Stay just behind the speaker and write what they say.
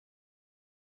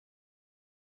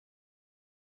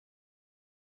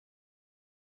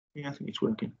Yeah, I think it's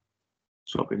working.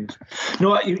 So it is.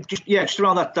 No, you just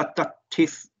around that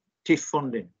TIF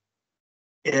funding.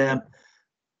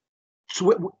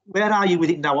 So where are you with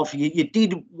it now? Obviously, you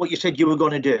did what you said you were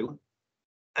going to do,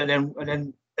 and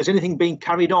then has anything been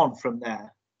carried on from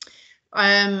there?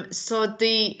 So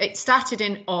it started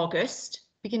in August,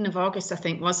 beginning of August, I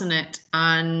think, wasn't it?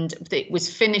 And it was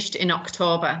finished in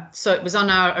October. So it was on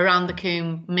our Around the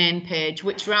Combe main page,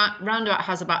 which roundabout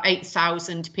has about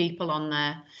 8,000 people on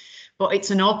there. But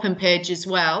it's an open page as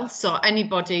well, so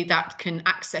anybody that can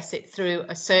access it through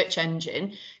a search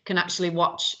engine can actually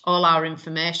watch all our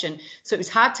information. So it was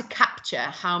hard to capture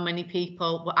how many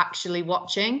people were actually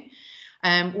watching.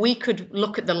 We could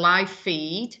look at the live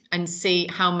feed and see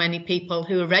how many people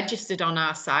who are registered on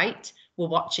our site were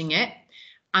watching it.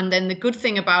 And then the good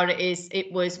thing about it is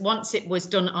once it was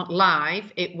done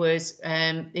live, it was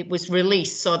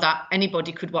released so that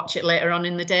anybody could watch it later on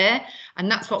in the day.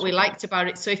 And that's what we liked about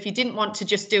it. So if you didn't want to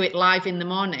just do it live in the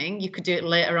morning, you could do it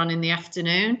later on in the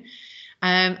afternoon.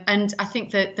 And I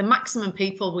think that the maximum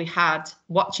people we had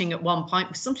watching at one point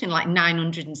was something like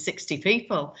 960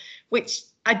 people, which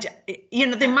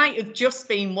they might have just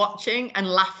been watching and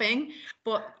laughing,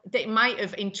 but it might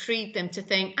have intrigued them to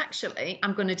think, actually,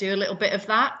 I'm going to do a little bit of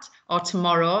that, or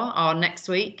tomorrow or next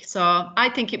week. So I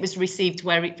think it was received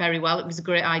very, very well. It was a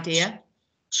great idea.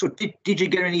 So did you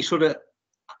get any sort of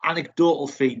anecdotal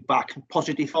feedback,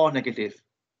 positive or negative?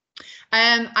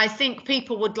 I think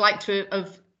people would like to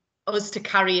have us to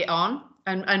carry it on.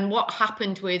 And what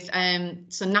happened with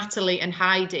so Natalie and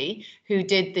Heidi, who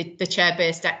did the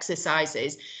chair-based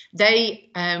exercises,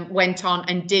 they went on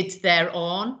and did their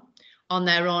own on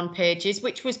their own pages,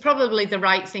 which was probably the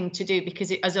right thing to do,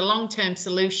 because as a long-term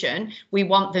solution, we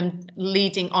want them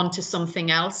leading on to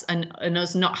something else and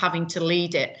us not having to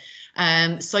lead it.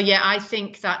 So yeah, I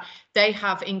think that they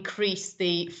have increased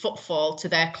the footfall to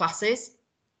their classes.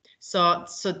 So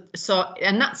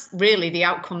and that's really the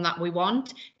outcome that we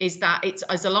want, is that it's,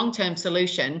 as a long-term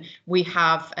solution, we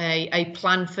have a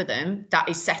plan for them that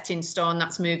is set in stone,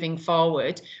 that's moving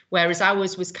forward, whereas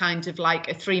ours was kind of like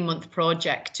a 3-month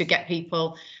project to get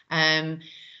people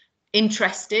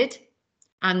interested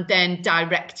and then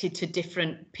directed to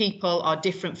different people or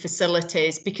different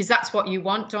facilities, because that's what you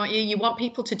want, don't you? You want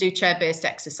people to do chair-based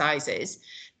exercises.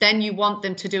 Then you want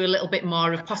them to do a little bit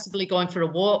more of possibly going for a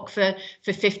walk for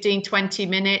 15, 20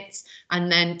 minutes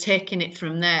and then taking it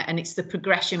from there. And it's the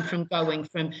progression from going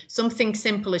from something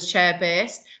simple as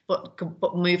chair-based, but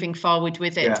moving forward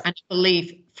with it. Yeah. And I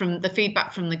believe from the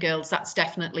feedback from the girls, that's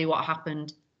definitely what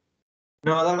happened.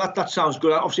 No, that sounds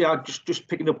good. Obviously, I just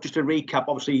picking up just a recap.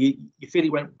 Obviously, you feel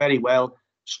it went very well.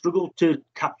 Struggled to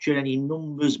capture any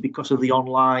numbers because of the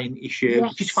online issue,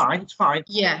 yes. Which is fine. It's fine.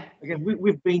 Yeah. Again,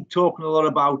 we've been talking a lot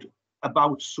about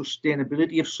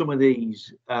sustainability of some of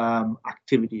these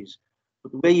activities,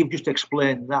 but the way you've just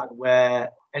explained that,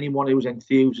 where anyone who's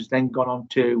enthused has then gone on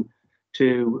to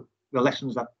the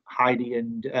lessons that Heidi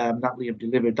and Natalie have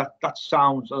delivered, that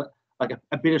sounds like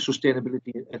a bit of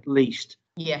sustainability at least.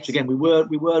 Yes. So again, we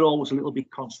were always a little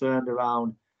bit concerned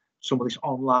around some of this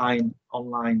online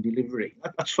delivery.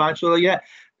 That's fine. So yeah,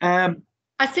 I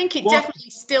think it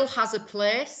definitely still has a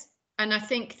place, and I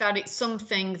think that it's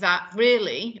something that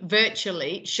really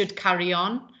virtually should carry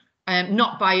on,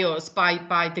 not by us,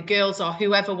 by the girls or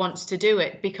whoever wants to do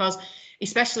it, because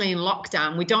especially in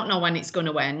lockdown, we don't know when it's going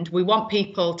to end. We want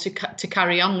people to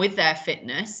carry on with their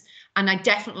fitness, and I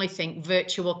definitely think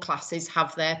virtual classes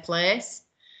have their place.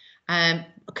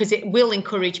 Because it will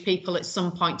encourage people at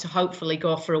some point to hopefully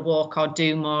go for a walk or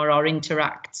do more or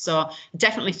interact. So I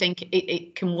definitely think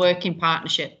it can work in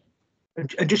partnership.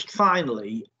 And just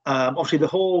finally, obviously the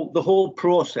whole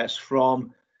process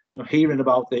from hearing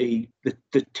about the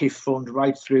TIF fund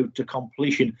right through to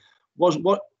completion, what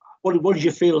did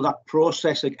you feel of that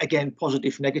process? Again,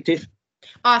 positive, negative?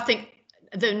 I think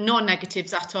there are no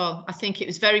negatives at all. I think it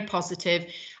was very positive,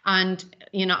 and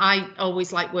I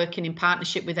always like working in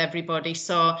partnership with everybody.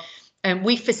 So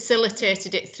we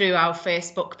facilitated it through our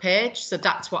Facebook page. So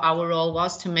that's what our role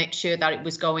was, to make sure that it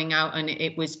was going out and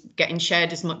it was getting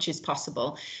shared as much as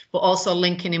possible, but also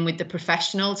linking in with the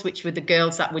professionals, which were the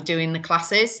girls that were doing the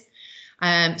classes.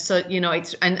 So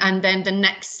it's and then the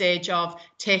next stage of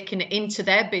taking it into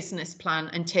their business plan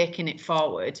and taking it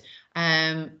forward.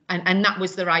 And that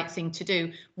was the right thing to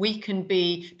do. We can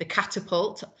be the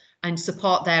catapult and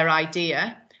support their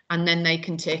idea, and then they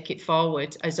can take it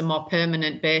forward as a more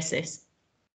permanent basis.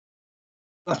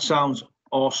 That sounds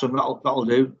awesome. That'll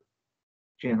do.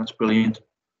 Jane, that's brilliant.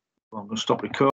 Well, I'm going to stop recording.